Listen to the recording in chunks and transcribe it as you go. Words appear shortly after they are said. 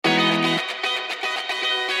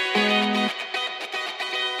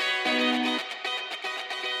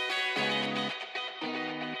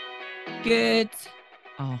Good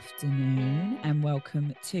afternoon and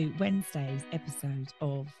welcome to Wednesday's episode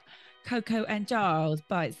of Coco and Giles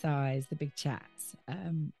Bite Size, the big chat.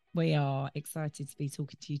 We are excited to be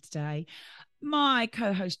talking to you today. My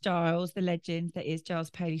co-host Giles, the legend that is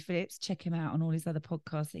Giles Paley Phillips. Check him out on all his other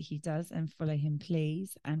podcasts that he does and follow him,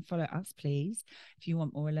 please, and follow us, please, if you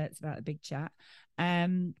want more alerts about the big chat.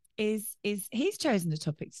 Is he's chosen the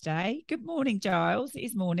topic today? Good morning, Giles. It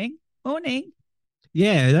is morning. Morning.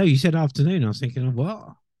 Yeah, no, you said afternoon. I was thinking of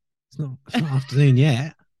what? It's not afternoon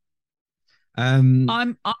yet. I'm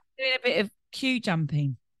doing a bit of queue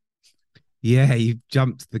jumping. Yeah, you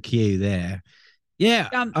jumped the queue there. Yeah.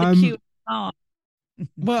 Jump the queue.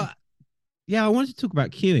 Well, yeah, I wanted to talk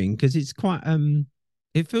about queuing because it's quite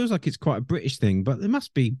it feels like it's quite a British thing, but there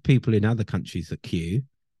must be people in other countries that queue.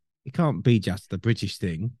 It can't be just a British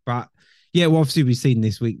thing. But yeah, well, obviously we've seen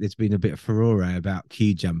this week there's been a bit of furore about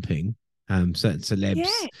queue jumping. Certain celebs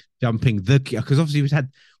jumping the queue, because obviously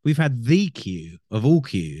we've had the queue of all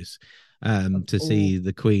queues to see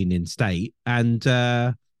the Queen in state. And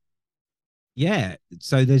yeah,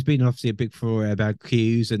 so there's been obviously a big furore about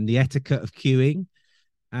queues and the etiquette of queuing.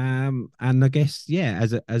 And I guess, yeah,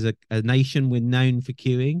 as a nation, we're known for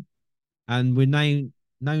queuing, and we're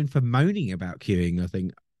known for moaning about queuing, I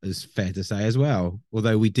think is fair to say as well.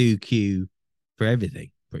 Although we do queue for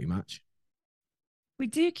everything pretty much. We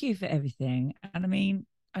do queue for everything. And I mean,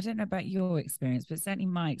 I don't know about your experience, but certainly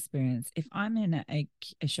my experience, if I'm in a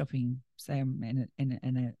shopping, say I'm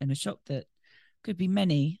in a shop that could be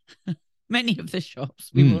many of the shops,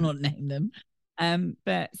 we will not name them.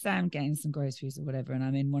 But say I'm getting some groceries or whatever, and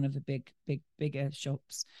I'm in one of the bigger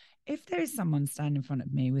shops. If there is someone standing in front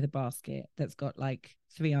of me with a basket that's got like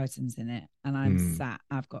 3 items in it, and I've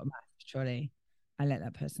got a massive trolley, I let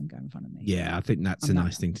that person go in front of me. Yeah, I think that's a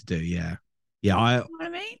nice thing to do. Yeah. Yeah, you know what I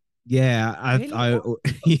mean? Yeah, really?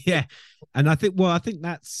 Yeah, and I think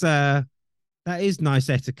that's that is nice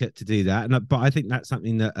etiquette to do that, but I think that's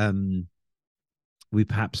something that we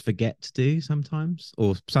perhaps forget to do sometimes,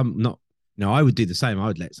 or some not. No, I would do the same. I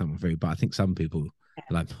would let someone through, but I think some people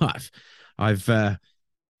like I've I've found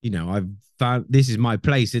this is my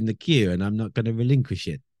place in the queue, and I'm not going to relinquish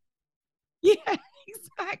it. Yeah,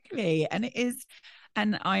 exactly. And it is.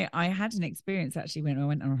 And I had an experience actually when I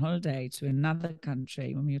went on holiday to another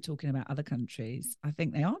country. When we were talking about other countries, I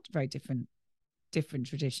think they are very different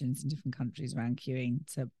traditions in different countries around queuing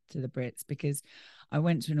to the Brits, because I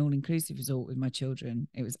went to an all-inclusive resort with my children.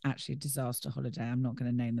 It was actually a disaster holiday. I'm not going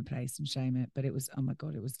to name the place and shame it, but it was, oh my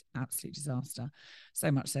God, it was absolute disaster. So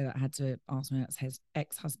much so that I had to ask my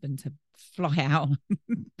ex-husband to fly out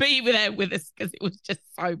and be there with us because it was just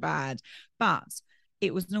so bad. But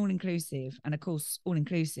it was an all-inclusive, and of course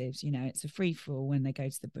all-inclusives, it's a free-for-all when they go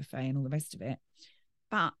to the buffet and all the rest of it.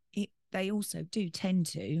 But they also do tend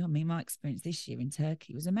to, I mean, my experience this year in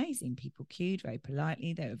Turkey was amazing. People queued very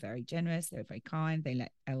politely. They were very generous. They were very kind. They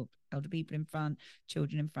let elder people in front,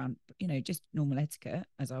 children in front, just normal etiquette,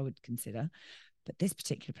 as I would consider. But this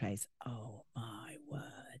particular place, oh my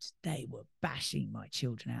word, they were bashing my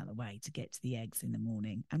children out of the way to get to the eggs in the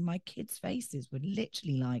morning. And my kids' faces were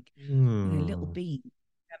literally like, little beans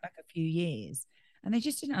going back a few years. And they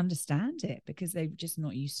just didn't understand it because they're just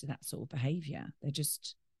not used to that sort of behaviour. They're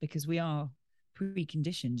just, because we are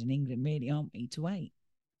preconditioned in England, really, aren't we, to wait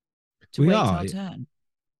our turn.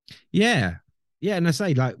 Yeah. Yeah. And I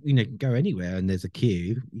say, like, you can go anywhere and there's a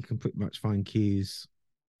queue. You can pretty much find queues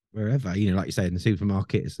wherever, like you say, in the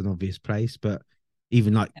supermarket, it's an obvious place. But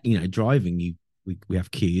even like, driving, we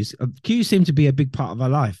have queues. Queues seem to be a big part of our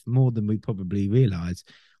life, more than we probably realize.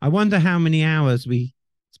 I wonder how many hours we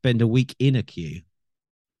spend a week in a queue.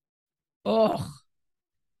 Oh,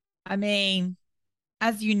 I mean,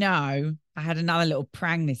 as you know, I had another little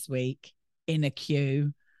prang this week in a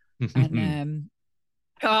queue. And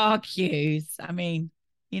car queues. I mean,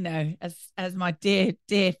 as my dear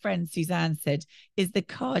friend Suzanne said, is the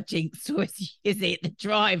car jinx or is it the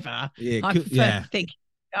driver? Yeah, I prefer to think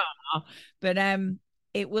car, but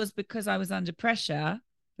it was because I was under pressure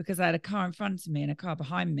because I had a car in front of me and a car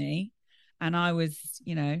behind me. And I was,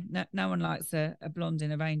 no one likes a blonde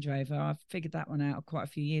in a Range Rover. I figured that one out quite a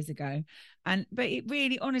few years ago. But it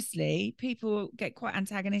really, honestly, people get quite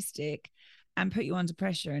antagonistic and put you under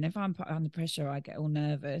pressure. And if I'm put under pressure, I get all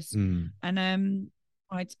nervous. And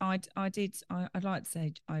I'd like to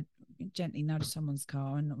say I gently nudged someone's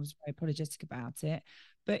car and I was very apologetic about it.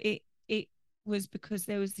 But it was because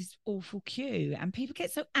there was this awful queue and people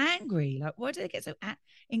get so angry. Like, why do they get so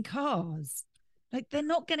in cars? Like, they're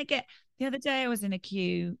not going to get. The other day I was in a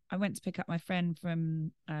queue. I went to pick up my friend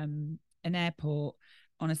from an airport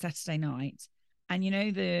on a Saturday night. And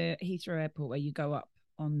the Heathrow Airport where you go up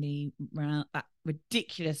on the round, that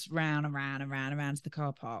ridiculous round around to the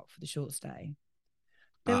car park for the short stay.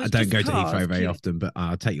 There I was don't just go to cars Heathrow very queuing. often, but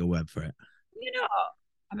I'll take your word for it. You know,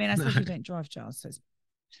 I mean, I No, suppose you don't drive, Giles. So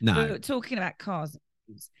no. we're talking about cars.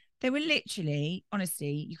 They were literally,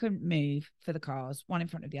 honestly, you couldn't move for the cars, one in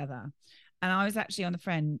front of the other. And I was actually on the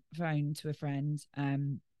phone to a friend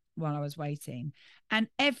while I was waiting, and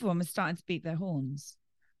everyone was starting to beat their horns.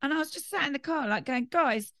 And I was just sat in the car, like going,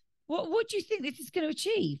 guys, what do you think this is going to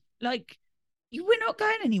achieve? Like, we're not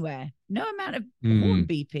going anywhere. No amount of horn Mm,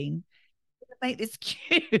 beeping to make this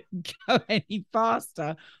queue go any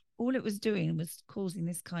faster. All it was doing was causing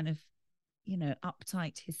this kind of,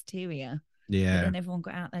 uptight hysteria. But yeah. then everyone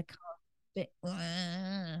got out their car a bit.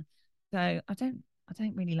 So I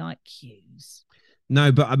don't really like queues.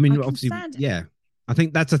 No, but I I mean, can obviously, stand it. yeah. I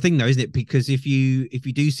think that's the thing, though, isn't it? Because if you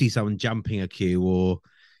do see someone jumping a queue or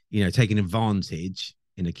taking advantage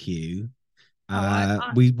in a queue, Oh, I I,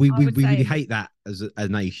 I would we really say hate that as a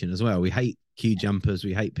nation as well. We hate queue jumpers.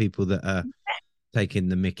 We hate people that are taking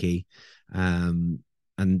the Mickey. Um,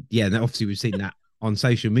 and yeah, and obviously we've seen that on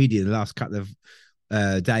social media in the last couple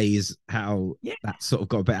of days, how yeah, that sort of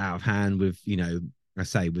got a bit out of hand with, I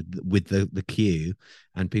say with the queue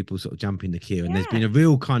and people sort of jumping the queue. And there's been yeah, a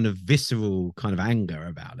real kind of visceral kind of anger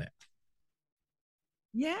about it.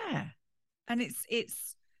 yeah. And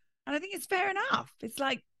and I think it's fair enough. It's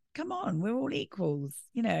like, come on, we're all equals.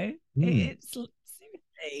 Mm, It's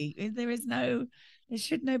seriously, there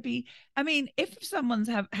should no be. I mean, if someone's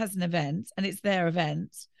has an event and it's their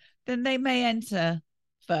event, then they may enter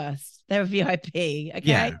first. They're a VIP. yeah.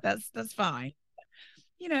 Okay, that's fine.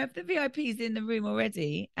 If the VIP is in the room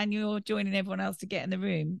already and you're joining everyone else to get in the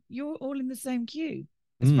room, you're all in the same queue,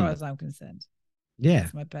 as far Mm, as I'm concerned. yeah.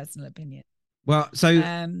 That's my personal opinion. Well, so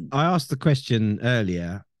Um, I asked the question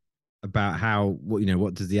earlier about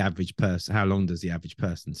what does the average person, how long does the average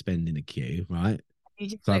person spend in a queue, right? you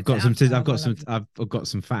just So looked it up now, my lovely. I've got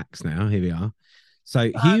some facts now. Here we are.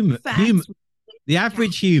 So human Facts. the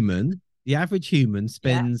average human Yeah.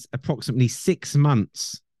 spends approximately 6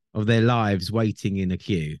 months of their lives waiting in a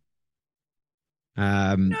queue.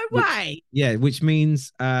 No Which way. yeah, which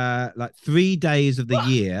means like 3 days of the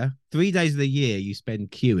year, 3 days of the year you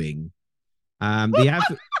spend queuing.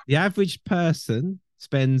 The average person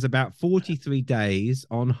spends about 43 days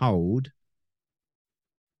on hold.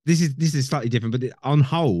 This is slightly different, but on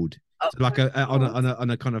hold, Oh so like my God. on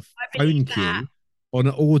a kind of I believe phone that. queue, on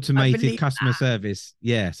an I automated believe customer that. service.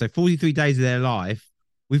 Yeah, so 43 days of their life,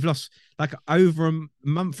 we've lost like over a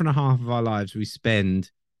month and a half of our lives we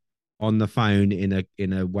spend on the phone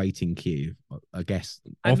in a waiting queue. I guess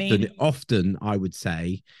I mean, often I would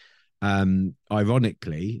say,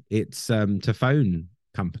 ironically, it's to phone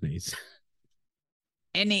companies.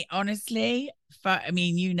 honestly, I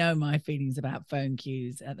mean, my feelings about phone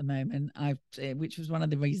queues at the moment. Which was one of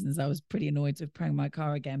the reasons I was pretty annoyed to prang my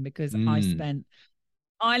car again, because Mm.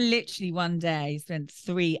 I literally one day spent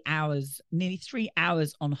 3 hours, nearly 3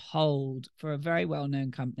 hours on hold for a very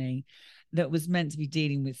well-known company that was meant to be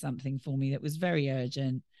dealing with something for me that was very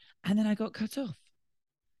urgent. And then I got cut off.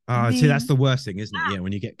 I See, that's mean, the worst thing, isn't it? Yeah,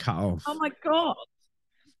 when you get cut oh off. my God.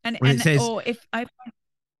 And When it says, or if I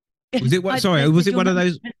was it what? Sorry, they was said it your one of number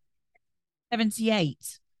those?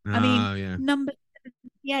 78. I mean, Oh yeah, number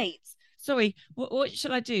 78. Sorry, what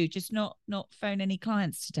shall I do? Just not phone any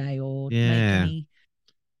clients today or make yeah,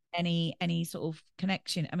 any sort of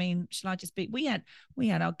connection? I mean, shall I just be we had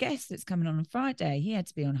our guest that's coming on Friday. He had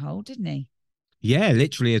to be on hold, didn't he? yeah.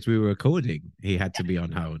 Literally, as we were recording, he had to be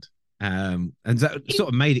on hold. And that He sort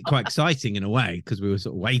of made it quite exciting in a way because we were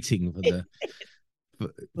sort of waiting for the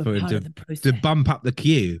We're for him part of the to process. bump up the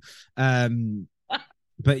queue. Um,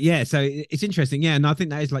 but yeah, so it's interesting. Yeah, and I think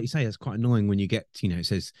that is, like you say, it's quite annoying when you get, it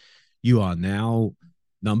says you are now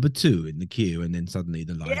number 2 in the queue, and then suddenly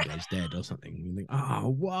the line Yeah, goes dead or something. You think, oh,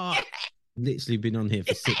 what? yeah. Literally been on here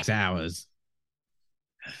for 6 hours.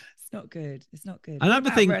 It's not good. It's not good. What Another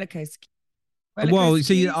about thing, roller well, coaster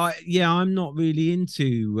see, queues? I'm not really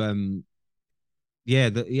into I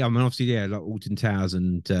mean, obviously, yeah, like Alton Towers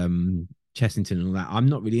and Chessington and all that. I'm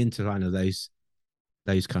not really into kind of those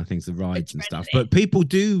kind of things, the rides and stuff. But Adrenaline. people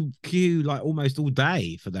do queue like almost all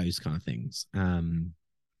day for those kind of things,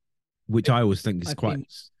 which I always think is I quite think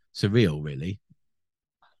surreal, really.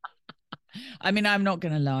 I mean, I'm not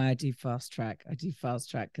going to lie. I do fast track. I do fast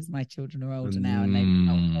track because my children are older now and they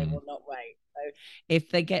Mm, will not wait. So if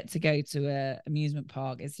they get to go to a amusement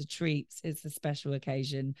park, it's a treat. It's a special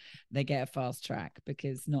occasion. They get a fast track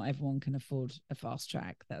because not everyone can afford a fast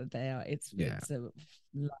track. That they are. yeah. It's a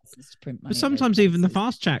license to print But money at those sometimes even the places.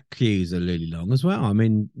 fast track queues are really long as well. I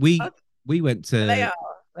mean, Oh, we went they to are.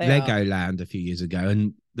 They are. Legoland a few years ago,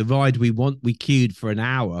 and the ride we queued for an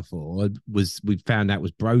hour for we found out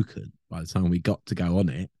was broken by the time we got to go on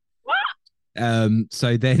it.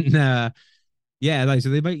 So then yeah, like, so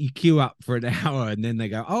they make you queue up for an hour and then they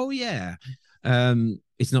go, oh yeah,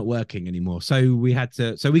 it's not working anymore. So we got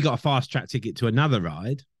a fast track ticket to another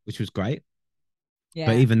ride, which was great.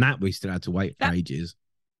 But even that we still had to wait for ages.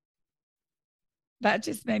 That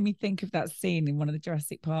just made me think of that scene in one of the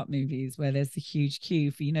Jurassic Park movies where there's a huge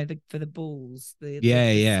queue for, for the balls, the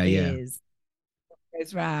spheres,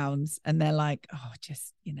 goes round, and they're like, oh,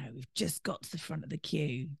 just, we've just got to the front of the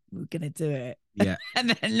queue. We're going to do it. Yeah.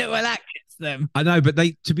 And then look what that gets them. I know, but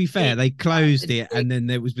to be fair, they closed it. And then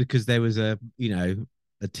there was because there was a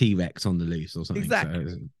T-Rex on the loose or something. Exactly.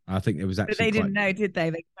 So I think it was actually. But they didn't know, did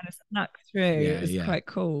they? They kind of snuck through. Yeah, it was quite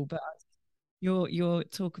cool. But your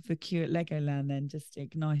talk of the queue at Legoland then just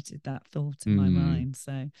ignited that thought in my mind.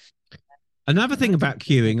 So another thing about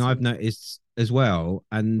queuing I've noticed as well,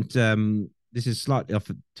 and this is slightly off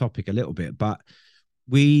the topic a little bit, but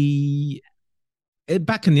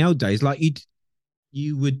back in the old days, like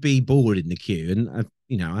you would be bored in the queue, and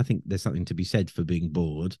I think there's something to be said for being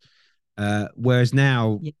bored. Whereas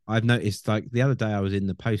now I've noticed, like the other day I was in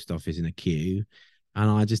the post office in a queue,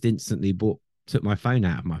 and I just instantly took my phone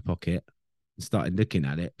out of my pocket and started looking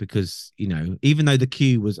at it because even though the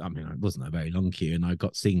queue was, it wasn't a very long queue and I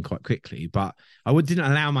got seen quite quickly, but I didn't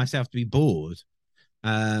allow myself to be bored.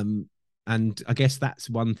 And I guess that's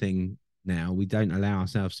one thing now, we don't allow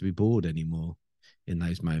ourselves to be bored anymore in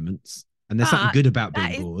those moments. And there's something good about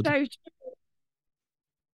being bored.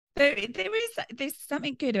 So there's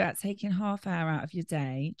something good about taking half hour out of your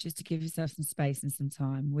day just to give yourself some space and some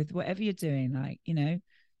time with whatever you're doing, like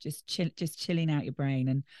just chilling out your brain.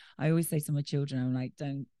 And I always say to my children, I'm like,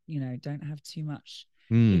 don't have too much.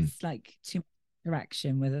 It's like too much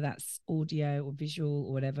interaction, whether that's audio or visual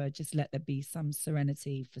or whatever. Just let there be some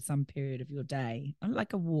serenity for some period of your day,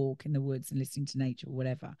 like a walk in the woods and listening to nature or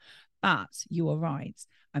whatever. But you are right.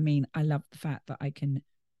 I mean, I love the fact that I can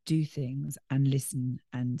do things and listen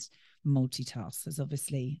and multitask. Because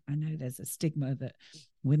obviously I know there's a stigma that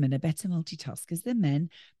women are better multitaskers than men,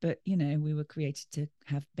 but we were created to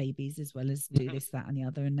have babies as well as do this, that and the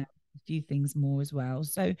other, and now a few things more as well.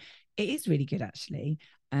 So it is really good actually.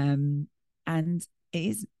 And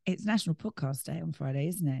it's National Podcast Day on Friday,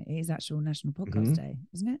 isn't it? It is actual National Podcast Day,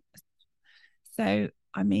 isn't it? So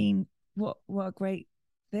I mean, what a great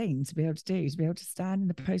thing to be able to do, to be able to stand in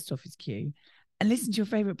the post office queue and listen to your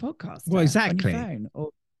favorite podcast. Well, exactly. On your phone, or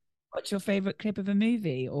watch your favorite clip of a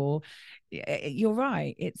movie. Or you're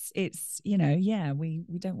right. It's we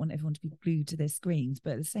don't want everyone to be glued to their screens,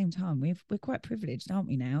 but at the same time, we're quite privileged, aren't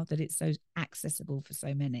we, now that it's so accessible for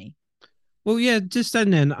so many. Well, yeah, just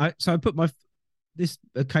then I put this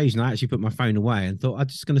occasion I actually put my phone away and thought I'm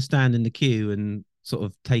just going to stand in the queue and sort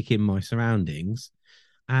of take in my surroundings,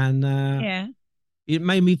 and it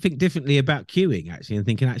made me think differently about queuing actually, and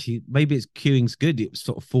thinking actually maybe queuing's good. It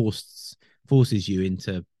sort of forces you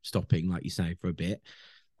into stopping, like you say, for a bit,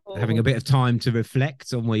 having a bit of time to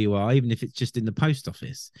reflect on where you are, even if it's just in the post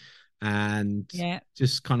office, and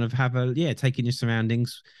just kind of have taking your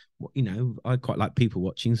surroundings. I quite like people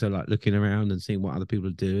watching, so like looking around and seeing what other people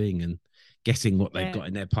are doing and guessing what they've got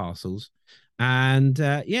in their parcels. And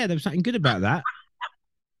there was something good about that.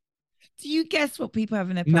 Do you guess what people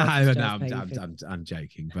have in their parcels? No, I'm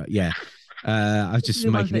joking, but yeah. I was just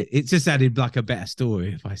making it. It just added like a better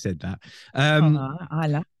story if I said that. I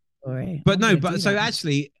love the story. But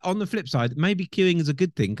actually, on the flip side, maybe queuing is a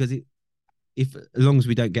good thing because as long as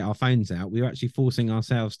we don't get our phones out, we're actually forcing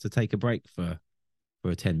ourselves to take a break for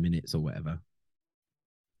 10 minutes or whatever.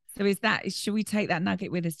 So should we take that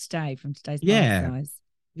nugget with us today from today's bite size?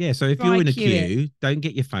 Yeah. So if you're in a queue, don't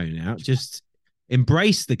get your phone out. Just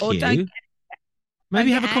embrace the queue.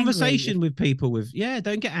 Maybe have a conversation with people.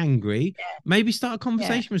 Don't get angry. Yeah. Maybe start a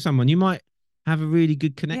conversation with someone. You might have a really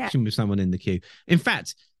good connection with someone in the queue. In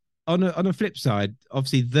fact, on a flip side,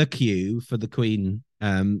 obviously the queue for the Queen.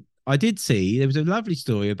 I did see there was a lovely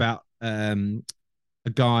story about a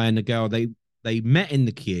guy and a girl. They met in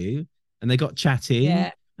the queue and they got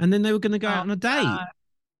chatting, and then they were going to go out on a date.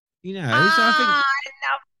 So I think. I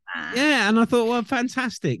love that. Yeah, and I thought, well,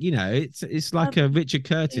 fantastic. It's like a Richard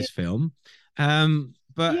Curtis film.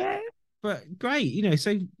 But great,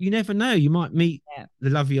 so you never know, you might meet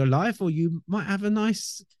the love of your life, or you might have a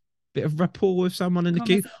nice bit of rapport with someone in the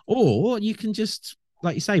queue, or you can just,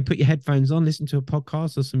 like you say, put your headphones on, listen to a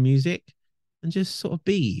podcast or some music and just sort of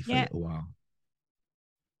be for a little while.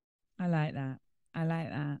 I like that.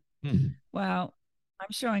 Well,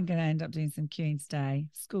 I'm sure I'm going to end up doing some queuing today.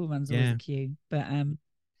 School runs always a queue, but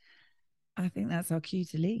I think that's our cue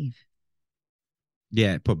to leave.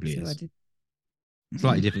 Yeah, it probably So I is. did.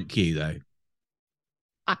 Slightly different queue though.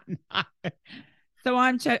 I know. So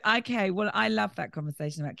okay. Well, I love that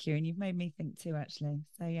conversation about queuing. You've made me think too, actually.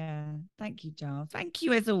 So yeah, thank you, Giles. Thank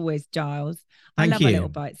you as always, Giles. I Thank love a little you.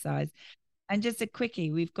 bite size. And just a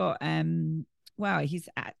quickie, we've got wow, he's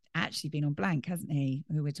actually been on Blank, hasn't he?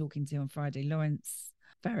 Who we're talking to on Friday, Lawrence.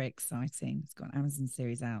 Very exciting. It's got an Amazon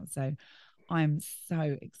series out, so I'm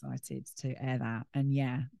so excited to air that. And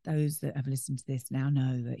yeah, those that have listened to this now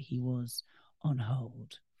know that he was on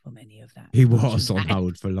hold for many of that. He was on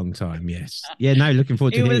hold for a long time. Yes. Yeah. No. Looking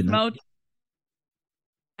forward to He was hearing that.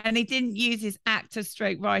 and he didn't use his actor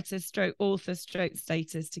stroke writer stroke author stroke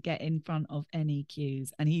status to get in front of any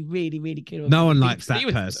cues, and he really really could have No one been likes that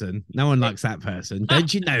person. No one likes that person.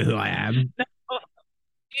 Don't you know who I am?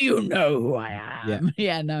 You know who I Yeah. am.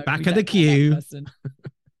 Yeah, no, Back we of the don't like that queue. person.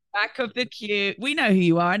 Back of the queue. We know who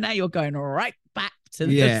you are, and now you're going right back to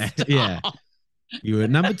the Yeah. start. Yeah. You were at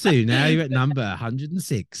number 2. Now you're at number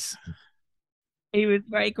 106. He was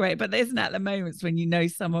very great, but isn't that the moments when you know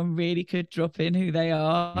someone really could drop in who they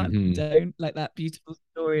are and don't? Like that beautiful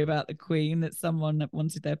story about the Queen, that someone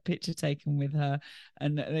wanted their picture taken with her,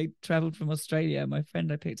 and they travelled from Australia. My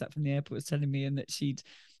friend I picked up from the airport was telling me, and that she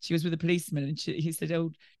was with a policeman, and he said,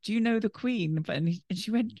 "Oh, do you know the Queen?" And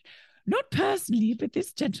she went, "Not personally, but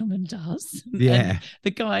this gentleman does." Yeah. And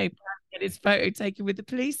the guy had his photo taken with the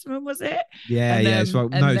policeman, was it? Yeah. And Yeah. It's well,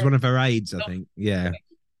 no, and it's then one of her aides, I think. Yeah.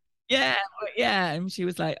 yeah, yeah. And she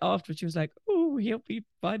was like, afterwards, she was like, "Oh, he'll be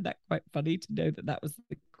find that quite funny to know that that was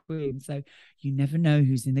the Queen." So you never know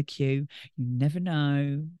who's in the queue. You never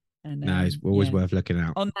know. And No, it's always yeah. worth looking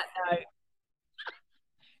out. On that note,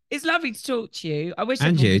 it's lovely to talk to you. I wish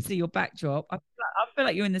And everyone you. could see your backdrop. I feel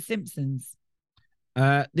like you're in The Simpsons.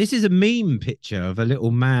 This is a meme picture of a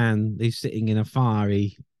little man who's sitting in a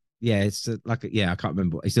fiery. Yeah, it's yeah, I can't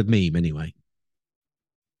remember. It's a meme anyway.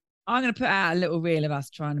 I'm going to put out a little reel of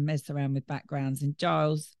us trying to mess around with backgrounds. And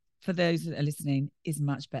Giles, for those that are listening, is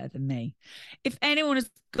much better than me. If anyone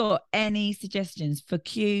has got any suggestions for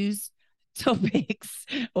cues, topics,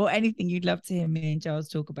 or anything you'd love to hear me and Giles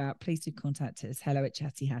talk about, please do contact us,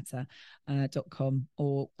 hello@chattyhatter.com,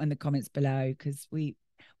 or in the comments below, because we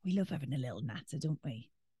love having a little natter, don't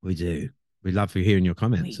we? We do. We love hearing your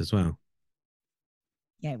comments as well.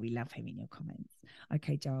 Yeah, we love hearing your comments.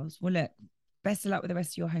 Okay, Giles. Well, look, best of luck with the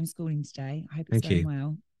rest of your homeschooling today. I hope it's going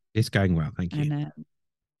well. It's going well. Thank you. And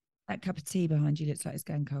that cup of tea behind you looks like it's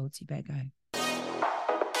going cold, so you better go.